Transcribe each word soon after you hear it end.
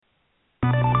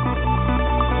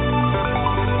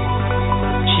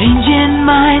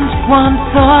mind one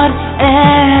thought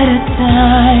at a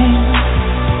time.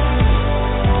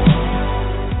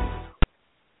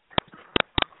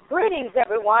 Greetings,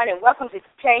 everyone, and welcome to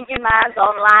Changing Minds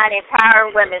Online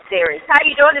Empowering Women series. How are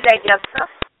you doing today, Jessica?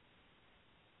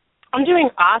 I'm doing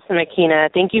awesome,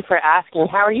 Akina. Thank you for asking.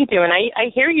 How are you doing?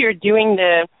 I hear you're doing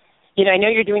I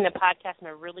know you're doing the podcast in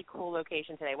a really cool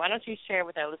location today. Why don't you share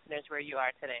with our listeners where you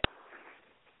are today?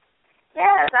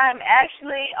 Yes, I'm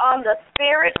actually on the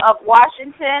Spirit of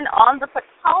Washington on the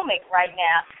Potomac right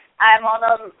now. I'm on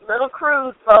a little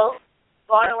cruise boat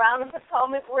going around the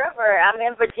Potomac River. I'm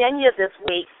in Virginia this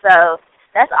week, so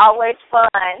that's always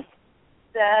fun.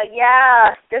 So,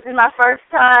 yeah, this is my first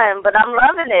time, but I'm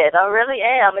loving it. I really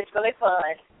am. It's really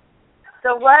fun.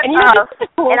 So what? And this is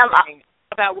the cool thing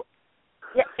about.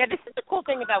 Yeah, this is the cool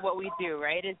thing about what we do,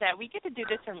 right? Is that we get to do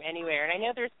this from anywhere. And I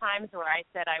know there's times where I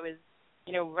said I was,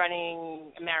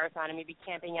 running a marathon and maybe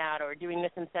camping out or doing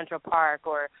this in Central Park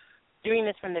or doing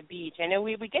this from the beach. I know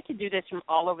we get to do this from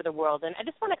all over the world. And I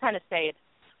just want to kind of say it's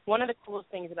one of the coolest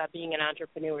things about being an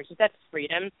entrepreneur is that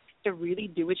freedom to really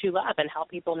do what you love and help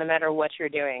people no matter what you're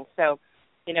doing. So,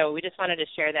 we just wanted to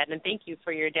share that. And thank you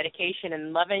for your dedication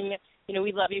and loving.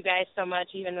 We love you guys so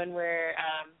much even when we're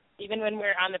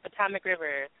on the Potomac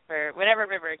River or whatever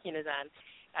river Akina's on.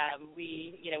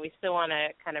 We still want to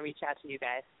kind of reach out to you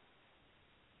guys.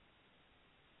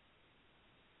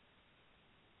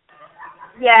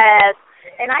 Yes,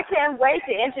 and I can't wait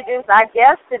to introduce our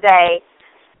guest today.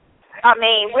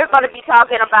 We're going to be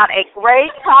talking about a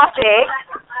great topic,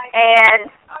 and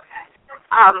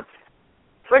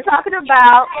we're talking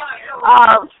about,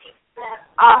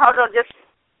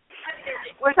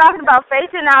 we're talking about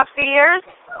facing our fears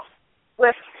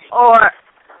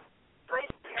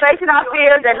facing our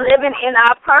fears and living in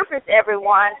our purpose,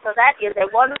 everyone. So that is a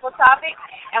wonderful topic,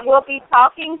 and we'll be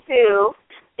talking to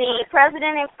the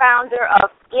president and founder of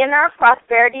Inner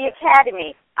Prosperity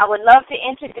Academy. I would love to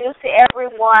introduce to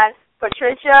everyone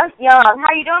Patricia Young. How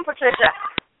are you doing, Patricia?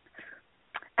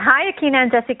 Hi, Akina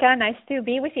and Jessica. Nice to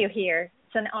be with you here.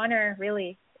 It's an honor,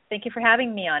 really. Thank you for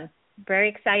having me on. Very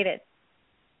excited.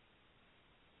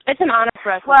 It's an honor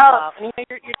for us as well.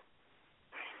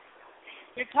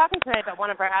 You're talking tonight about one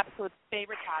of our absolute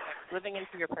favorite topics, living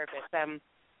into your purpose.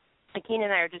 Akina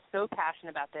and I are just so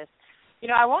passionate about this.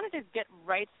 I wanted to get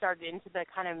right started into the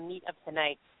kind of meat of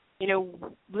tonight.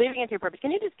 Living into your purpose.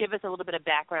 Can you just give us a little bit of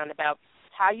background about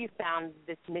how you found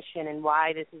this mission and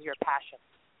why this is your passion?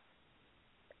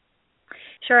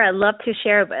 Sure, I'd love to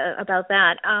share about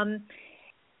that. A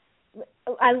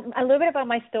little bit about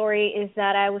my story is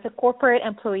that I was a corporate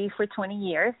employee for 20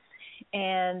 years,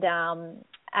 and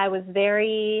I was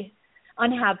very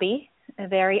unhappy,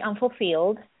 very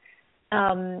unfulfilled.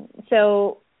 I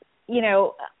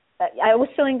was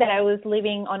feeling that I was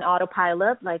living on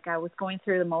autopilot, like I was going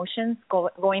through the motions,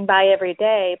 going by every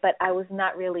day, but I was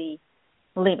not really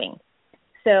living.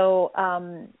 So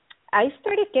I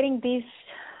started getting these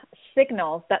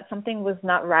signals that something was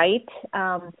not right,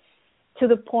 to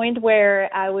the point where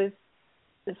I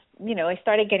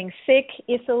started getting sick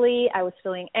easily. I was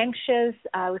feeling anxious.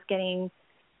 I was getting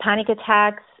panic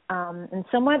attacks, and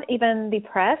somewhat even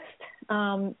depressed,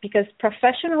 because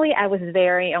professionally I was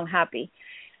very unhappy.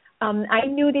 I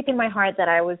knew deep in my heart that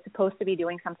I was supposed to be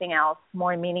doing something else,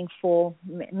 more meaningful,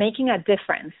 making a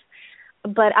difference.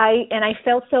 But I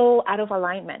felt so out of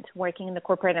alignment working in the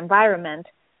corporate environment,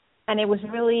 and it was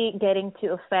really getting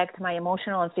to affect my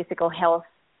emotional and physical health.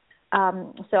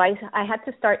 So I had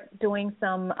to start doing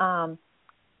some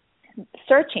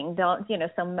searching,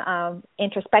 some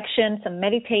introspection, some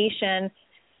meditation,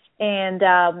 and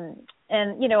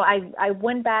I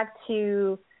went back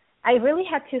to. I really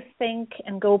had to think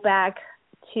and go back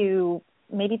to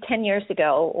maybe 10 years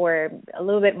ago or a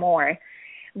little bit more,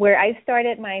 where I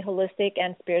started my holistic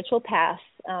and spiritual path.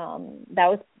 That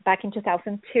was back in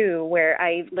 2002, where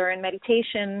I learned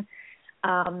meditation.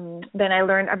 Then I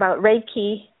learned about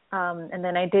Reiki, and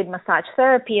then I did massage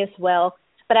therapy as well.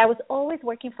 But I was always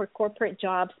working for corporate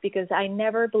jobs because I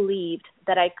never believed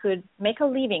that I could make a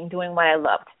living doing what I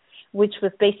loved, which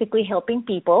was basically helping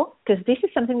people, because this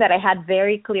is something that I had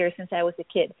very clear since I was a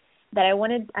kid, that I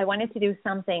wanted to do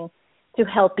something to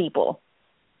help people.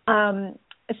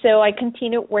 So I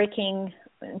continued working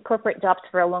in corporate jobs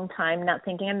for a long time, not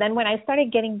thinking. And then when I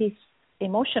started getting these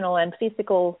emotional and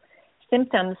physical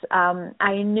symptoms,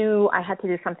 I knew I had to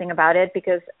do something about it,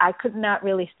 because I could not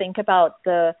really think about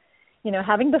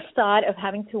having the thought of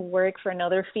having to work for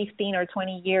another 15 or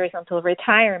 20 years until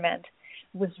retirement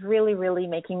was really, really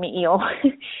making me ill.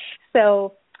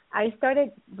 So I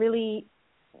started really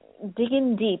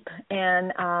digging deep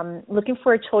and looking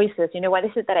for choices. What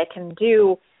is it that I can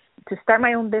do to start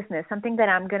my own business, something that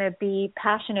I'm going to be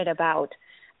passionate about,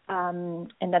 and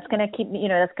that's going to keep me,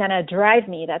 that's going to drive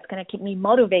me, that's going to keep me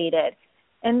motivated.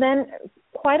 And then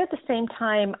quite at the same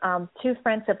time, two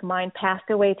friends of mine passed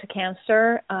away to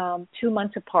cancer 2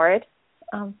 months apart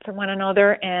from one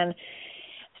another. And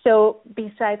so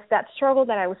besides that struggle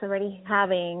that I was already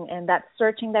having and that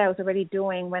searching that I was already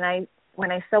doing, when I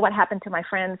saw what happened to my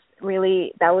friends,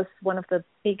 really, that was one of the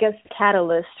biggest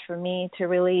catalysts for me to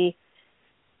really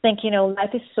think,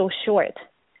 life is so short.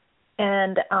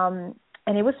 And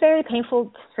it was very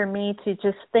painful for me to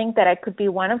just think that I could be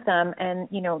one of them. And,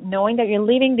 knowing that you're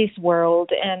leaving this world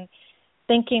and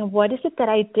thinking, what is it that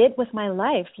I did with my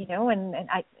life, and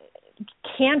I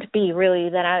can't be really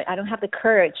that I don't have the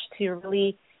courage to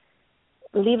really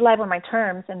live life on my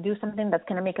terms and do something that's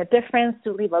going to make a difference,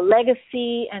 to leave a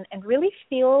legacy and really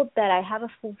feel that I have a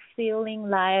fulfilling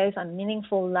life, a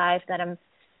meaningful life, that I'm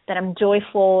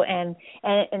joyful and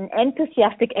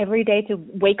enthusiastic every day to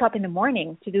wake up in the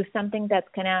morning to do something that's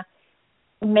going to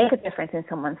make a difference in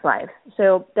someone's life.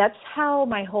 So that's how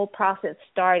my whole process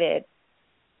started.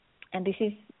 And this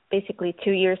is basically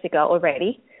 2 years ago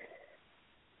already.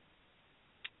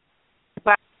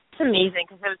 It's amazing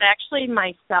because it was actually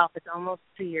myself. It's almost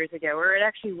 2 years ago, or it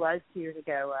actually was 2 years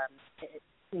ago.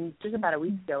 Just about a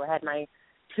week ago, I had my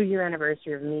 2-year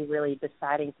anniversary of me really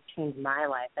deciding to change my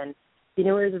life. And, it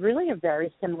was really a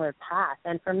very similar path.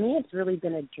 And for me, it's really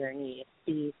been a journey.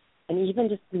 And even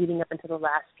just leading up into the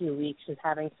last few weeks, just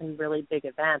having some really big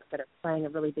events that are playing a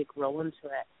really big role into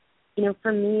it.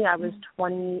 For me, I was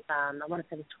 20, I want to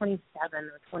say I was 27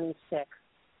 or 26. I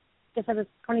guess I was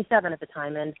 27 at the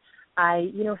time. And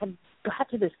I, had got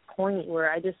to this point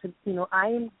where I just said,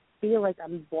 I feel like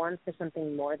I'm born for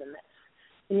something more than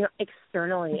this.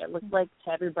 Externally, it looked like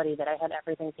to everybody that I had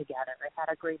everything together. I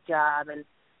had a great job and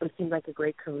it seemed like a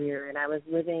great career. And I was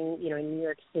living, in New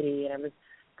York City, and I was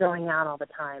going out all the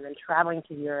time and traveling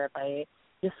to Europe. I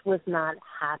just was not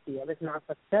happy. I was not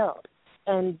fulfilled.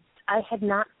 And I had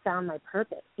not found my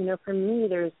purpose. For me,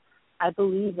 I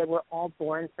believe that we're all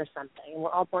born for something, and we're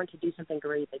all born to do something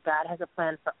great, that God has a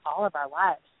plan for all of our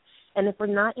lives. And if we're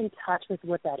not in touch with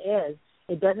what that is,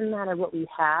 it doesn't matter what we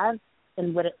have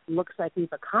and what it looks like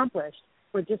we've accomplished.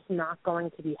 We're just not going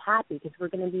to be happy because we're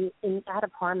going to be out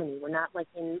of harmony. We're not like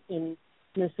in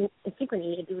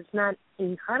synchrony. It's not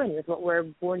in harmony with what we're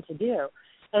born to do.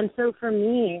 And so for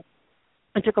me,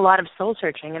 it took a lot of soul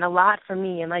searching, and a lot for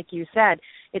me. And like you said,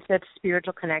 it's that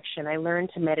spiritual connection. I learned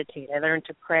to meditate. I learned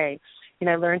to pray.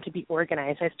 I learned to be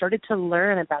organized. I started to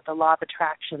learn about the law of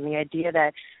attraction, the idea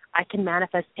that I can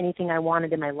manifest anything I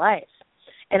wanted in my life.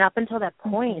 And up until that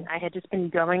point, I had just been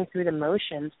going through the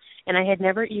motions, and I had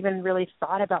never even really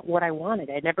thought about what I wanted.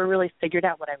 I had never really figured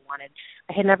out what I wanted.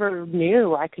 I had never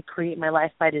knew I could create my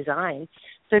life by design.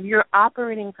 So if you're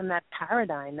operating from that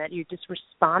paradigm that you're just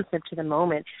responsive to the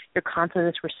moment, you're constantly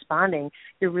just responding,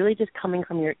 you're really just coming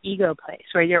from your ego place,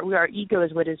 right? Our ego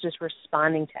is what is just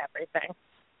responding to everything.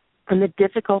 And the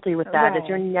difficulty with that is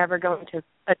you're never going to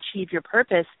achieve your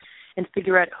purpose and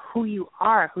figure out who you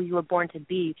were born to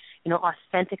be,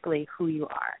 authentically who you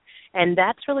are. And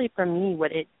that's really, for me,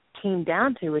 what it came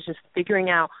down to, was just figuring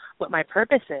out what my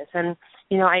purpose is. And,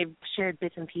 I shared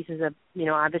bits and pieces of,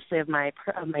 obviously of my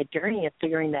journey of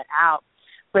figuring that out.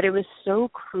 But it was so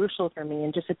crucial for me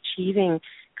in just achieving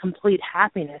complete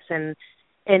happiness. And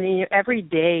every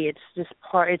day it's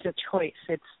a choice.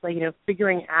 It's like,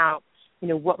 figuring out,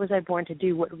 what was I born to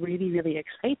do? What really, really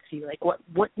excites you? Like,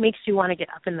 what makes you want to get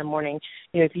up in the morning?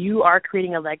 If you are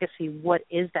creating a legacy, what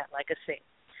is that legacy?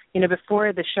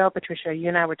 Before the show, Patricia, you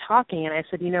and I were talking, and I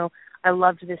said, I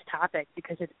loved this topic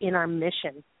because it's in our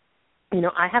mission.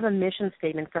 I have a mission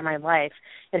statement for my life.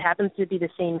 It happens to be the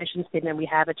same mission statement we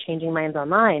have at Changing Minds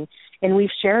Online. And we've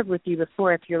shared with you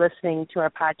before, if you're listening to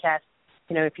our podcast,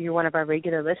 if you're one of our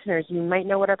regular listeners, you might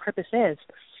know what our purpose is.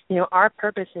 Our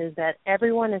purpose is that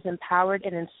everyone is empowered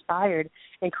and inspired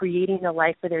in creating the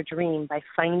life of their dream by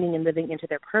finding and living into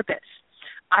their purpose.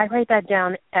 I write that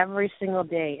down every single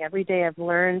day. Every day I've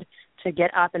learned to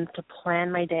get up and to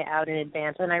plan my day out in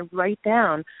advance. And I write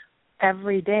down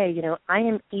every day, I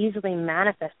am easily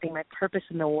manifesting my purpose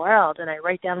in the world, and I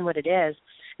write down what it is.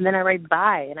 And then I write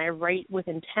by, and I write with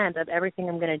intent of everything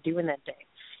I'm going to do in that day.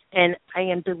 And I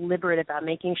am deliberate about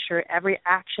making sure every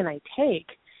action I take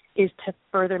is to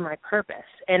further my purpose.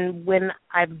 And when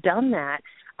I've done that,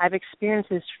 I've experienced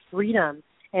this freedom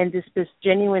and this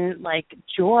genuine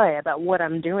joy about what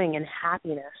I'm doing and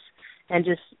happiness. And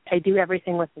just, I do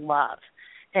everything with love.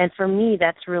 And for me,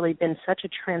 that's really been such a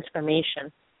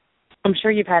transformation. I'm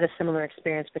sure you've had a similar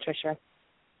experience, Patricia.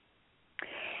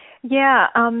 Yeah,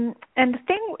 and the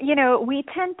thing,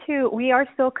 we are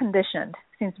so conditioned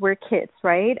since we're kids,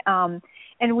 right?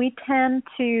 And we tend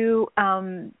to,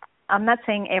 I'm not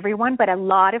saying everyone, but a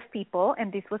lot of people,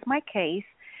 and this was my case,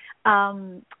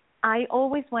 I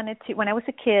always wanted to, when I was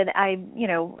a kid,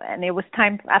 and it was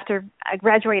time after I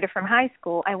graduated from high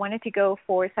school, I wanted to go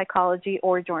for psychology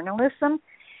or journalism.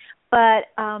 But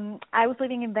I was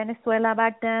living in Venezuela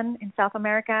back then in South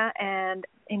America, and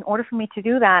in order for me to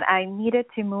do that, I needed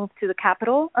to move to the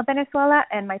capital of Venezuela,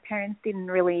 and my parents didn't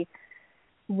really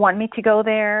want me to go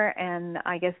there, and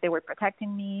I guess they were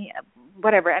protecting me,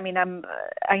 whatever. I mean,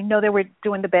 I know they were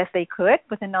doing the best they could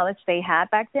with the knowledge they had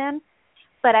back then,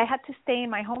 but I had to stay in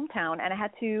my hometown, and I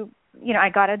had to, I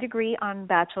got a degree on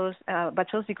bachelor's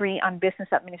degree on business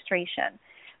administration.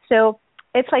 So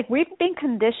it's like we've been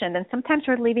conditioned, and sometimes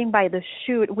we're living by the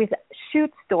shoot with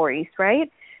shoot stories, right?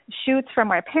 Shoots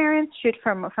from our parents, shoots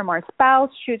from our spouse,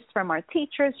 shoots from our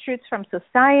teachers, shoots from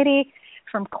society,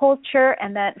 from culture,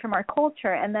 and then from our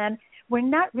culture, and then we're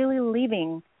not really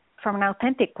living from an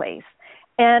authentic place.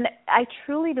 And I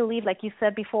truly believe, like you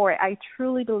said before, I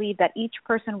truly believe that each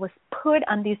person was put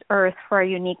on this earth for a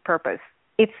unique purpose.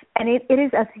 It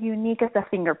is as unique as a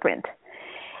fingerprint.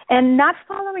 And not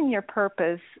following your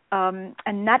purpose and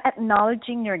not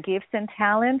acknowledging your gifts and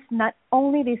talents not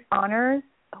only dishonors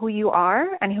who you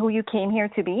are and who you came here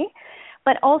to be,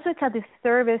 but also it's a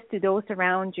disservice to those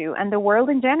around you and the world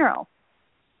in general.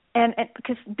 And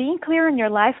because being clear on your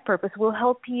life purpose will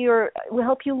help you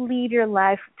live your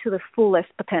life to the fullest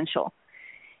potential.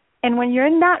 And when you're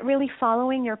not really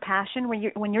following your passion,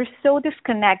 when you're so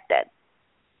disconnected,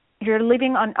 you're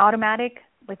living on automatic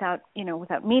without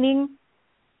meaning,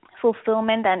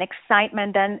 fulfillment and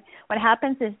excitement, then what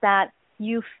happens is that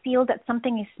you feel that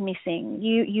something is missing.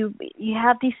 You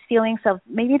have these feelings of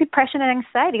maybe depression and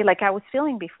anxiety like I was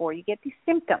feeling before. You get these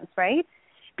symptoms, right?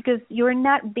 Because you're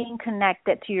not being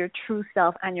connected to your true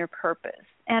self and your purpose.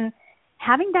 And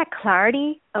having that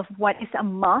clarity of what is a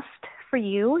must for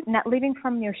you, not living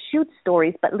from your shoot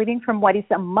stories, but living from what is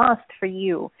a must for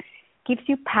you, gives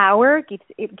you power,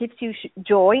 it gives you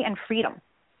joy and freedom.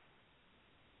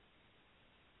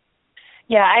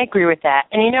 Yeah, I agree with that.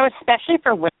 And, especially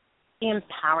for women, the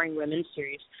Empowering Women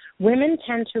series, women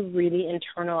tend to really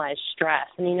internalize stress.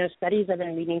 And, studies, I've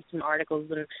been reading some articles,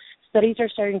 and studies are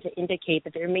starting to indicate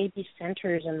that there may be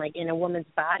centers in a woman's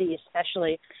body,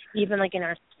 especially even in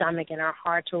our stomach and our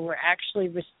heart, where we're actually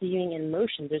receiving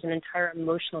emotion. There's an entire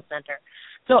emotional center.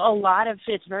 So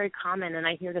it's very common, and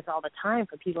I hear this all the time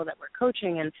for people that we're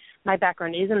coaching, and my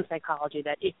background is in psychology,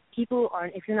 that if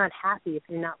you're not happy, if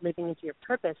you're not living into your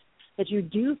purpose, that you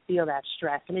do feel that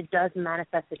stress, and it does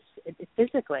manifest it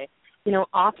physically.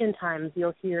 Oftentimes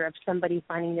you'll hear of somebody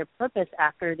finding their purpose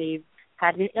after they've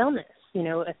had an illness,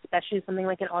 especially something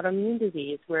like an autoimmune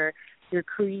disease where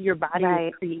your body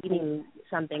is creating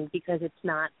something because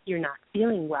you're not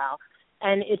feeling well.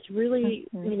 And it's really,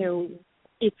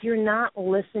 if you're not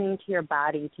listening to your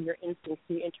body, to your instincts,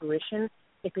 to your intuition,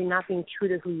 if you're not being true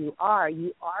to who you are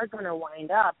going to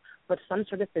wind up with some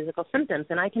sort of physical symptoms.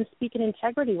 And I can speak in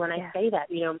integrity when I say that,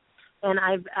 and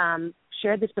I've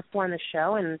shared this before on the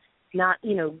show, and not,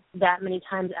 that many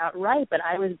times outright, but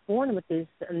I was born with this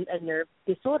a nerve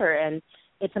disorder, and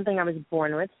it's something I was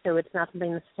born with, so it's not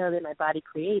something necessarily that my body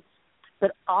creates.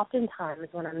 But oftentimes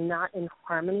when I'm not in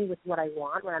harmony with what I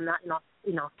want, when I'm not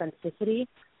in authenticity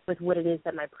with what it is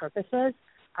that my purpose is,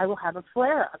 I will have a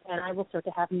flare-up, and I will start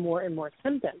to have more and more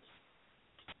symptoms.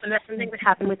 And that's something that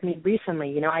happened with me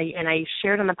recently. I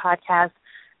shared on the podcast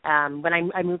when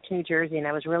I moved to New Jersey, and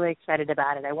I was really excited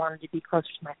about it. I wanted to be closer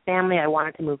to my family. I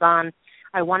wanted to move on.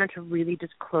 I wanted to really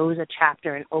just close a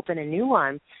chapter and open a new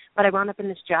one. But I wound up in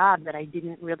this job that I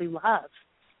didn't really love.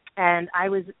 And I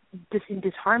was just in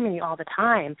disharmony all the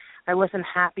time. I wasn't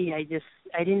happy. I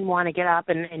didn't want to get up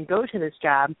and go to this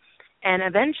job. And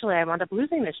eventually I wound up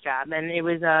losing this job. And it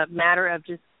was a matter of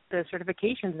just the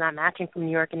certifications not matching from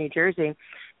New York and New Jersey.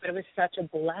 But it was such a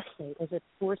blessing because it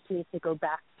forced me to go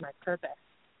back to my purpose.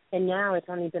 And now it's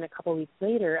only been a couple of weeks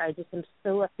later, I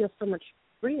feel so much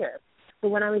freer. But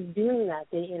when I was doing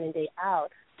that day in and day out,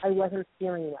 I wasn't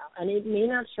feeling well. And it may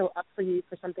not show up for you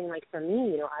for something like for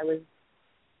me. I was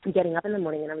getting up in the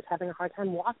morning and I was having a hard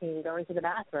time walking and going to the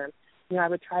bathroom. I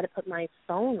would try to put my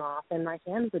phone off and my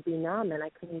hands would be numb and I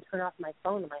couldn't turn off my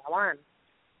phone or my alarm.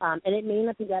 And it may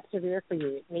not be that severe for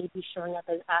you. It may be showing up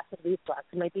as acid reflux.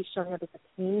 It might be showing up as a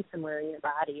pain somewhere in your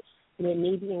body. It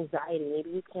may be anxiety. Maybe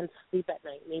you can't sleep at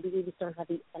night. Maybe you just don't have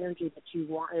the energy that you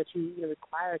want, that you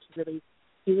require to really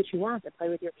do what you want, to play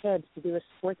with your kids, to do a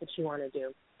sport that you want to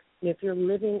do. If you're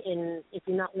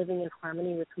not living in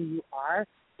harmony with who you are,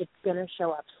 it's going to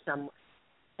show up somewhere.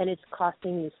 and it's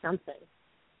costing you something.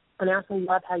 And I also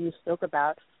love how you spoke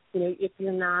about, if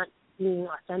you're not being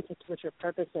authentic to what your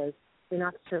purpose is, you're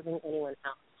not serving anyone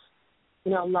else. A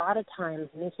lot of times,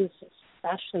 and this is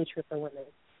especially true for women,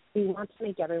 we want to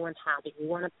make everyone happy. We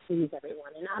want to please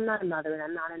everyone. And I'm not a mother and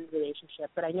I'm not in a relationship,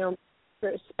 but I know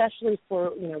especially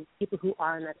for, people who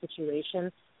are in that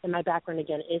situation, and my background,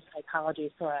 again, is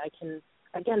psychology, so I can,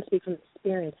 again, speak from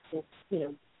experience,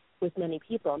 with many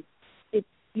people. If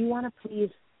you want to please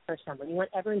for someone, you want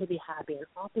everyone to be happy, and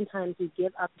oftentimes you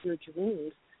give up your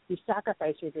dreams. You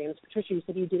sacrifice your dreams. Patricia, you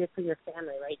said you did it for your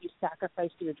family, right? You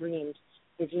sacrificed your dreams.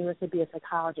 Your dream was to be a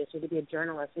psychologist or to be a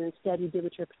journalist, and instead you did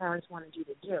what your parents wanted you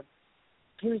to do.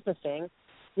 Here's the thing.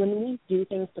 When we do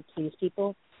things to please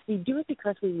people, we do it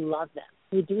because we love them.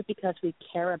 We do it because we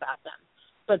care about them.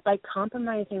 But by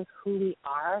compromising who we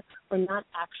are, we're not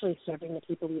actually serving the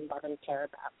people we love and care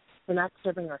about. We're not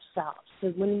serving ourselves. So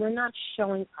when we're not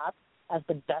showing up as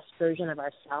the best version of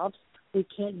ourselves, we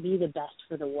can't be the best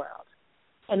for the world.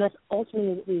 And that's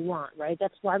ultimately what we want, right?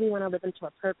 That's why we want to live into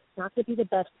our purpose, not to be the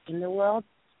best in the world,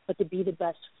 but to be the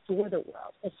best for the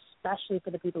world, especially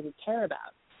for the people we care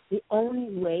about. The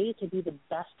only way to be the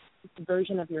best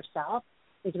version of yourself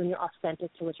is when you're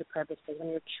authentic to what your purpose is, when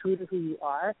you're true to who you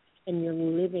are, and you're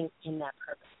living in that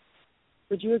purpose.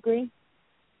 Would you agree?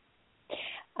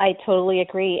 I totally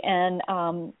agree. And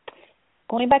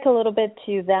going back a little bit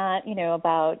to that,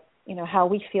 about, how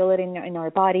we feel it in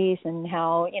our bodies and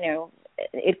how,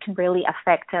 it can really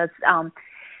affect us.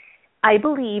 I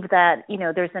believe that,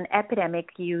 there's an epidemic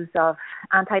use of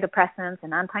antidepressants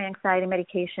and anti-anxiety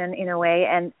medication in a way,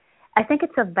 and I think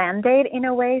it's a Band-Aid in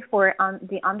a way for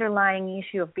the underlying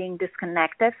issue of being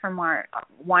disconnected from our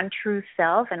one true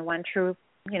self and one true,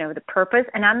 the purpose.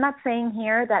 And I'm not saying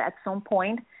here that at some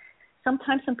point,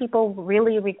 sometimes some people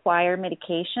really require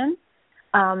medication,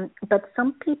 but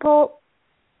some people,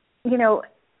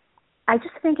 I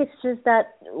just think it's just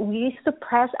that we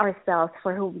suppress ourselves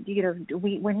for who,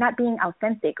 we're not being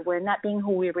authentic. We're not being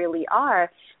who we really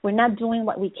are. We're not doing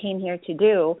what we came here to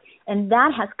do. And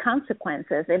that has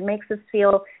consequences. It makes us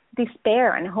feel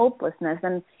despair and hopelessness,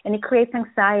 and it creates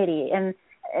anxiety. And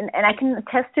I can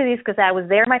attest to this because I was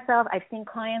there myself. I've seen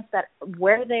clients that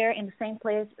were there in the same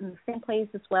place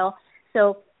as well.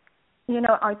 So,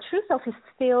 our true self is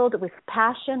filled with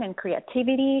passion and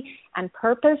creativity and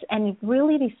purpose, and it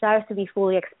really desires to be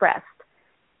fully expressed.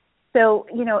 So,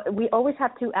 we always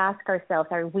have to ask ourselves,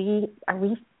 are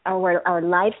our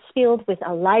lives filled with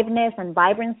aliveness and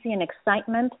vibrancy and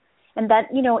excitement? And that,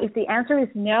 if the answer is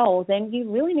no, then you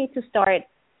really need to start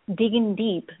digging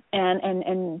deep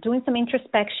and doing some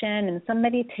introspection and some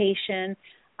meditation,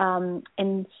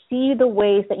 and see the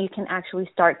ways that you can actually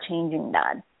start changing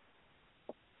that.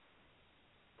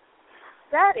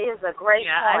 That is a great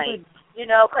point,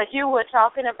 because you were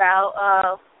talking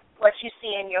about what you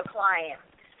see in your clients.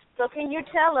 So can you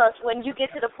tell us, when you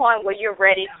get to the point where you're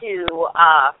ready to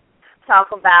talk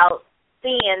about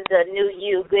seeing the new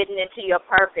you, getting into your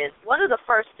purpose, what are the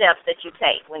first steps that you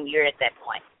take when you're at that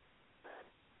point?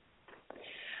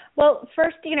 Well,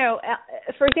 first you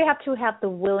have to have the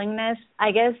willingness.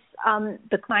 I guess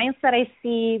the clients that I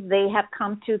see, they have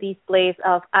come to this place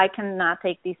of, I cannot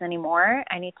take this anymore.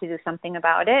 I need to do something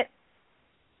about it.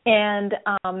 And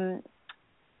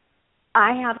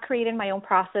I have created my own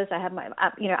process. I have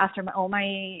after all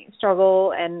my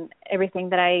struggle and everything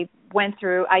that I went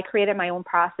through, I created my own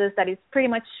process that is pretty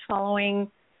much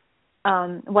following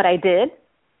what I did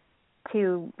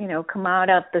to, come out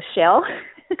of the shell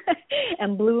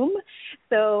and bloom.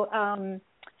 So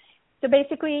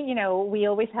basically, we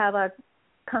always have a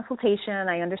consultation.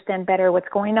 I understand better what's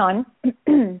going on.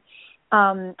 And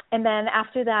then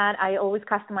after that, I always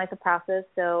customize the process.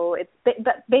 So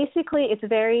but basically it's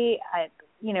very,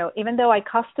 even though I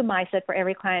customize it for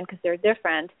every client because they're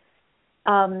different,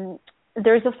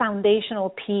 there's a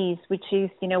foundational piece, which is,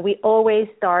 we always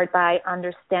start by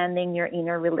understanding your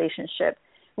inner relationship.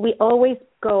 We always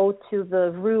go to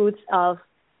the roots of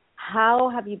how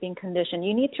have you been conditioned.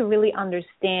 You need to really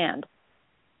understand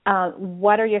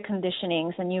what are your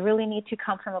conditionings, and you really need to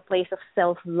come from a place of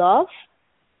self-love,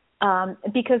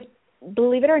 because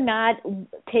believe it or not,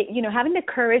 having the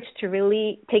courage to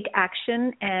really take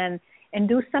action and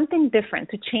do something different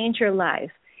to change your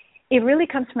life, it really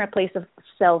comes from a place of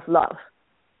self-love.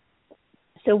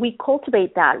 So we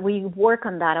cultivate that. We work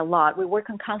on that a lot. We work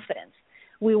on confidence.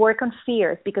 We work on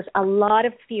fears, because a lot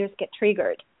of fears get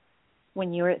triggered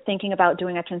when you're thinking about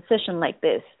doing a transition like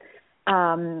this.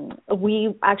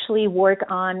 We actually work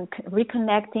on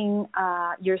reconnecting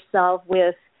yourself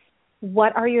with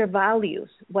what are your values,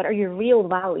 what are your real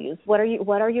values, what are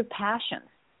your passions,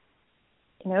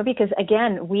 because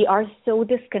again, we are so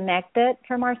disconnected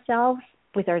from ourselves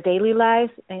with our daily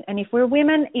lives. And if we're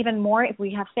women, even more, if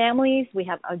we have families, we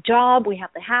have a job, we have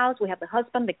the house, we have the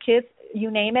husband, the kids, you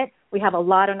name it, we have a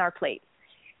lot on our plate.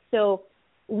 So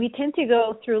we tend to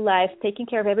go through life taking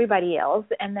care of everybody else,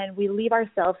 and then we leave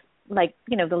ourselves like,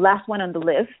 the last one on the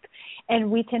list,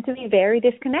 and we tend to be very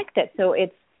disconnected. So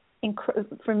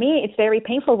for me, it's very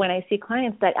painful when I see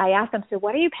clients that I ask them, so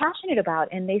what are you passionate about?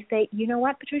 And they say, you know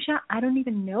what, Patricia, I don't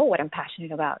even know what I'm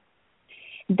passionate about.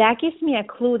 That gives me a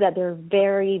clue that they're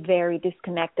very, very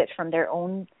disconnected from their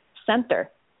own center.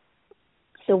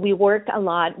 So we work a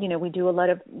lot, we do a lot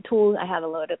of tools. I have a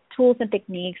lot of tools and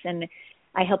techniques, and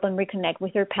I help them reconnect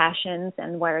with their passions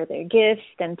and what are their gifts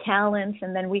and talents.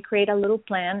 And then we create a little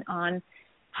plan on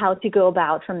how to go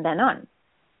about from then on,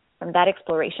 from that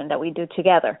exploration that we do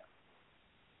together.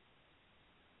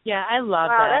 Yeah, I love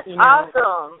that. That's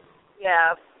awesome.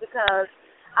 Yeah, because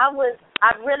I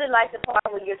really like the part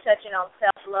where you're touching on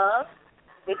self-love,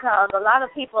 because a lot of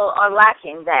people are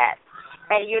lacking that.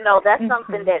 And, that's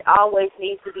something that always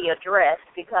needs to be addressed,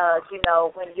 because,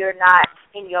 when you're not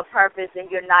in your purpose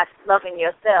and you're not loving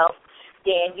yourself,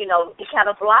 then, it kind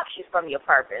of blocks you from your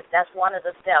purpose. That's one of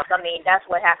the steps. I mean, that's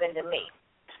what happened to me.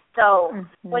 So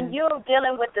when you're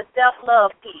dealing with the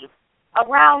self-love piece,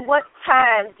 around what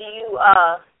time do you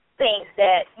think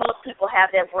that most people have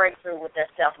their breakthrough with their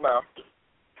self-love piece?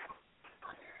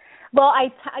 Well,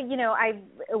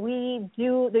 we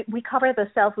cover the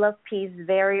self-love piece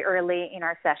very early in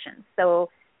our sessions. So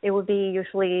it would be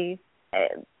usually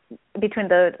between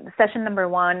the session number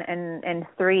 1 and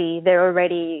 3, they're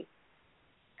already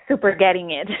super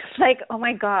getting it. It's like, oh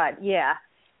my God, yeah.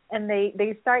 And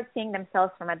they start seeing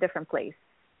themselves from a different place.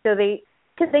 So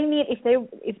because they need,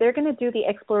 if they're going to do the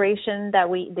exploration that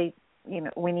we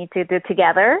need to do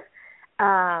together,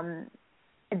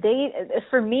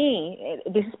 for me,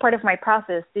 this is part of my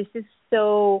process. This is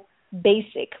so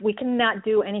basic. We cannot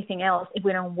do anything else if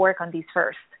we don't work on these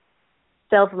first.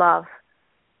 Self-love,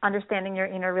 understanding your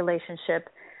inner relationship,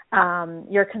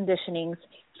 your conditionings.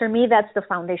 For me, that's the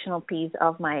foundational piece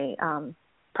of my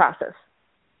process.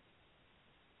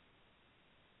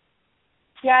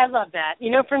 Yeah, I love that.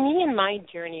 For me in my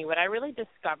journey, what I really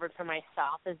discovered for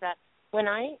myself is that when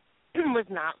I was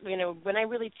not, when I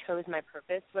really chose my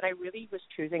purpose, what I really was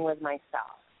choosing was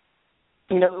myself.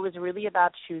 It was really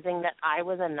about choosing that I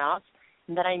was enough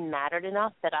and that I mattered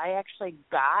enough, that I actually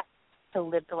got to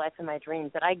live the life of my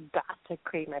dreams, that I got to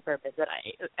create my purpose, that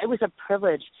it was a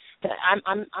privilege, that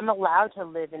I'm allowed to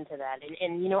live into that,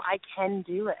 and I can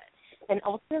do it. And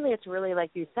ultimately, it's really, like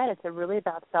you said, it's really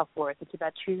about self-worth. It's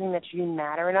about choosing that you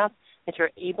matter enough, that you're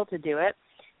able to do it.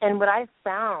 And what I've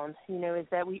found, is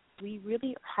that we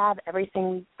really have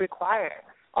everything we require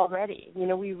already.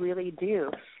 We really do.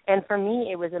 And for me,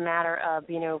 it was a matter of,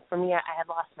 for me, I had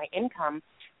lost my income.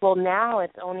 Well, now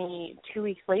it's only 2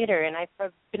 weeks later, and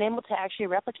I've been able to actually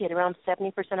replicate around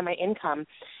 70% of my income.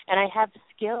 And I have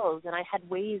skills, and I had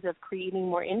ways of creating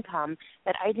more income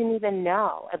that I didn't even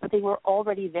know, but they were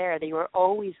already there. They were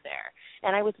always there.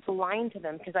 And I was blind to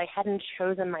them because I hadn't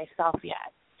chosen myself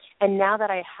yet. And now that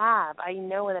I have, I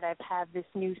know that I've had this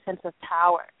new sense of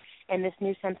power and this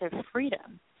new sense of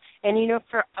freedom. And,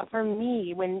 for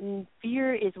me, when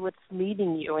fear is what's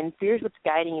leading you and fear is what's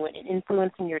guiding you and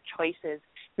influencing your choices,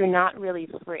 you're not really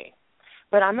free.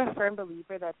 But I'm a firm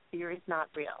believer that fear is not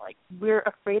real. Like, we're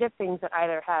afraid of things that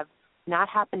either have not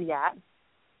happened yet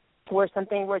or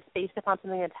something where it's based upon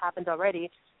something that's happened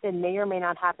already that may or may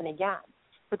not happen again.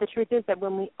 But the truth is that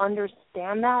when we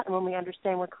understand that and when we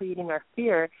understand we're creating our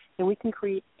fear, then we can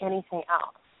create anything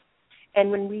else.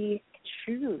 And when we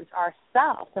choose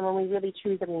ourselves and when we really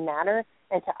choose that we matter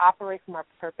and to operate from our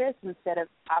purpose instead of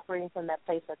operating from that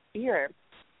place of fear,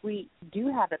 we do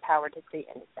have the power to create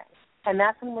anything. And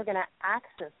that's when we're going to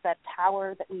access that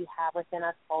power that we have within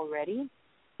us already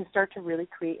and start to really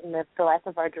create and live the life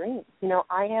of our dreams.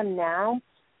 I am now,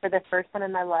 for the first time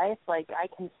in my life, like I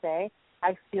can say,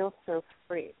 I feel so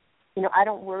free. I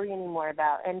don't worry anymore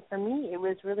about. And for me, it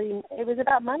was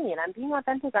about money. And I'm being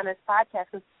authentic on this podcast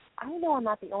because I know I'm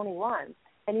not the only one.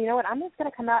 And you know what? I'm just going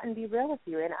to come out and be real with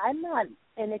you. And I'm not,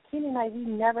 and Akini and I, we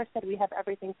never said we have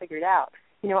everything figured out.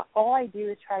 All I do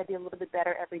is try to be a little bit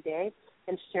better every day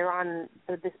and share on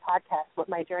this podcast what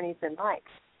my journey's been like.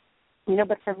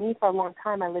 But for me, for a long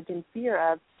time, I lived in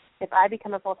fear of, if I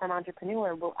become a full-time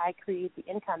entrepreneur, will I create the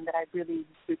income that I really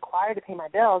require to pay my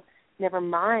bills? Never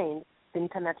mind the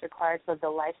income that's required for the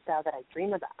lifestyle that I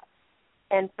dream about.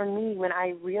 And for me, when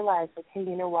I realized, like, hey,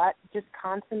 you know what, just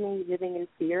constantly living in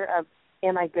fear of,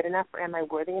 am I good enough or am I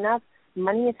worthy enough,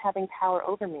 money is having power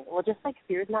over me. Well, just like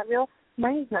fear is not real,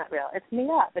 money's not real. It's made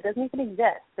up. It doesn't even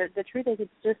exist. The truth is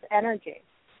it's just energy.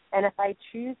 And if I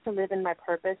choose to live in my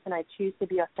purpose and I choose to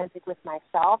be authentic with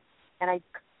myself and I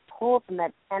pull from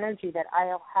that energy that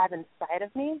I have inside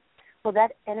of me, well,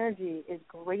 that energy is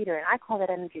greater. And I call that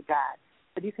energy God.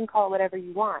 But you can call it whatever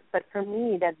you want. But for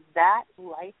me, that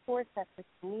life force that's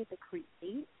within me to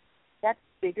create, that's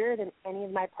bigger than any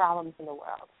of my problems in the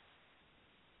world.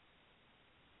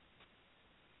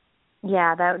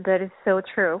 Yeah, that is so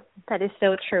true. That is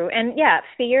so true. And yeah,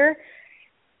 fear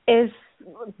is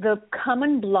the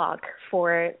common block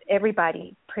for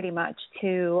everybody pretty much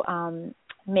to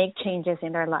make changes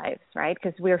in their lives, right?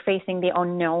 Because we're facing the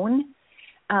unknown,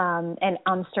 and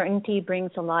uncertainty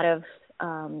brings a lot of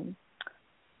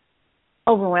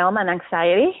overwhelm and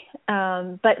anxiety.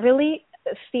 But really,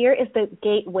 fear is the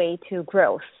gateway to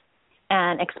growth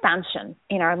and expansion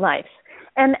in our lives.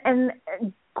 And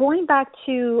going back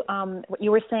to what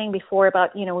you were saying before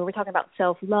about, we were talking about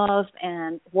self-love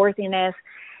and worthiness,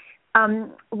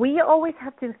 we always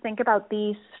have to think about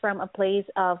these from a place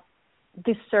of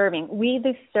deserving. We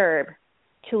deserve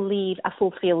to live a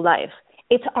fulfilled life.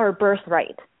 It's our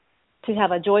birthright to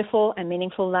have a joyful and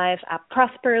meaningful life, a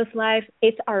prosperous life.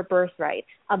 It's our birthright.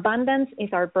 Abundance is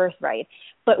our birthright,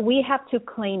 but we have to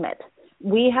claim it.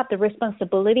 We have the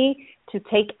responsibility to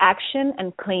take action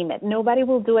and claim it. Nobody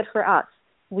will do it for us.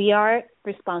 We are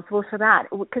responsible for that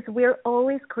because we're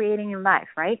always creating in life,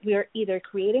 right? We're either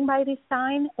creating by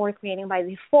design or creating by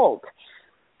default.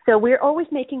 So we're always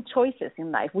making choices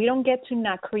in life. We don't get to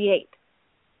not create.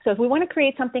 So if we want to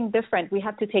create something different, we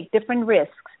have to take different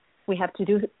risks. We have to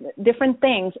do different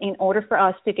things in order for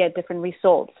us to get different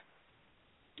results.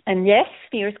 And yes,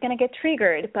 fear is going to get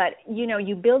triggered, but,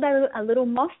 you build a little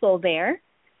muscle there,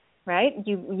 right?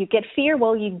 You get fear,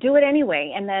 well, you do it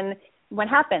anyway, and then what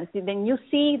happens? Then you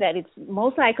see that it's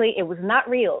most likely it was not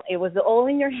real. It was all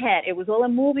in your head. It was all a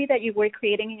movie that you were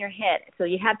creating in your head. So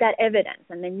you have that evidence,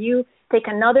 and then you take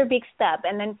another big step,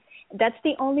 and then that's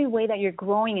the only way that you're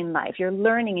growing in life. You're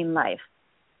learning in life,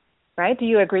 right? Do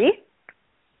you agree?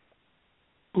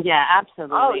 Yeah,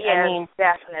 absolutely. Oh, yes,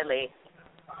 definitely.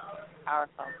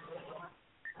 Powerful.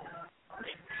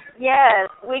 Yes,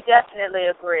 we definitely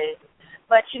agree.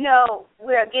 But,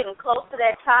 we're getting close to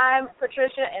that time,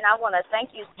 Patricia, and I want to thank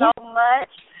you so much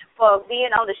for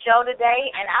being on the show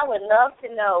today. And I would love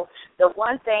to know the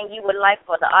one thing you would like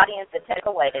for the audience to take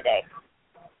away today.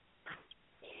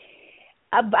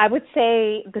 I would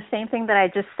say the same thing that I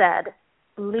just said.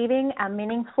 Living a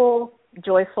meaningful,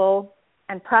 joyful,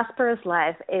 and prosperous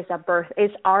life is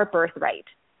our birthright.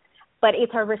 But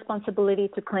it's our responsibility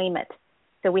to claim it.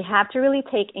 So we have to really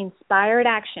take inspired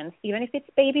actions, even if it's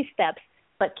baby steps,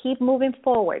 but keep moving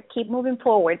forward,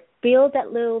 build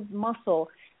that little muscle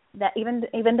that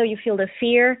even though you feel the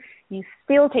fear, you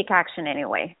still take action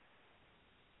anyway.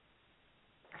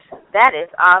 That is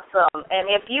awesome. And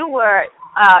if you were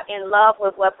in love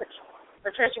with what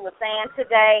Patricia was saying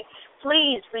today,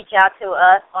 please reach out to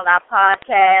us on our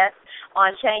podcast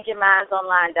on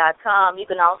ChangeYourMindsOnline.com. You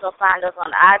can also find us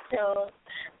on iTunes,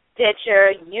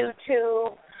 Stitcher,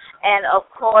 YouTube, and, of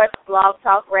course, Blog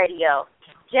Talk Radio.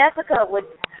 Jessica,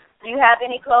 do you have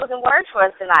any closing words for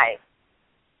us tonight?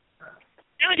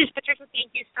 No, just Patricia,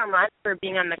 thank you so much for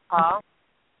being on the call.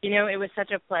 It was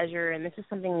such a pleasure, and this is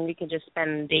something we could just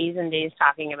spend days and days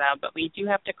talking about, but we do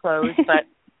have to close. But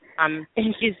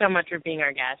thank you so much for being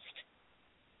our guest.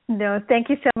 No, thank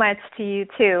you so much to you,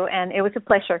 too, and it was a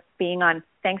pleasure being on.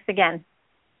 Thanks again.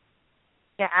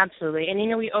 Yeah, absolutely.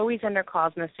 And, we always end our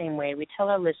calls in the same way. We tell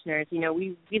our listeners,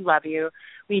 we love you.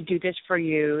 We do this for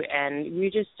you. And we're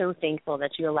just so thankful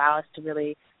that you allow us to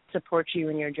really support you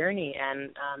in your journey.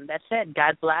 And that's it.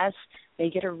 God bless.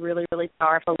 Make it a really, really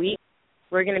powerful week.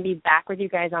 We're going to be back with you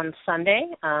guys on Sunday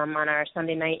on our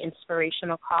Sunday night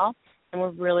inspirational call. And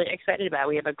we're really excited about it.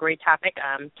 We have a great topic.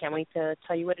 Can't wait to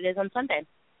tell you what it is on Sunday.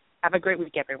 Have a great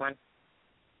week, everyone.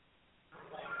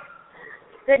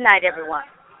 Good night, everyone.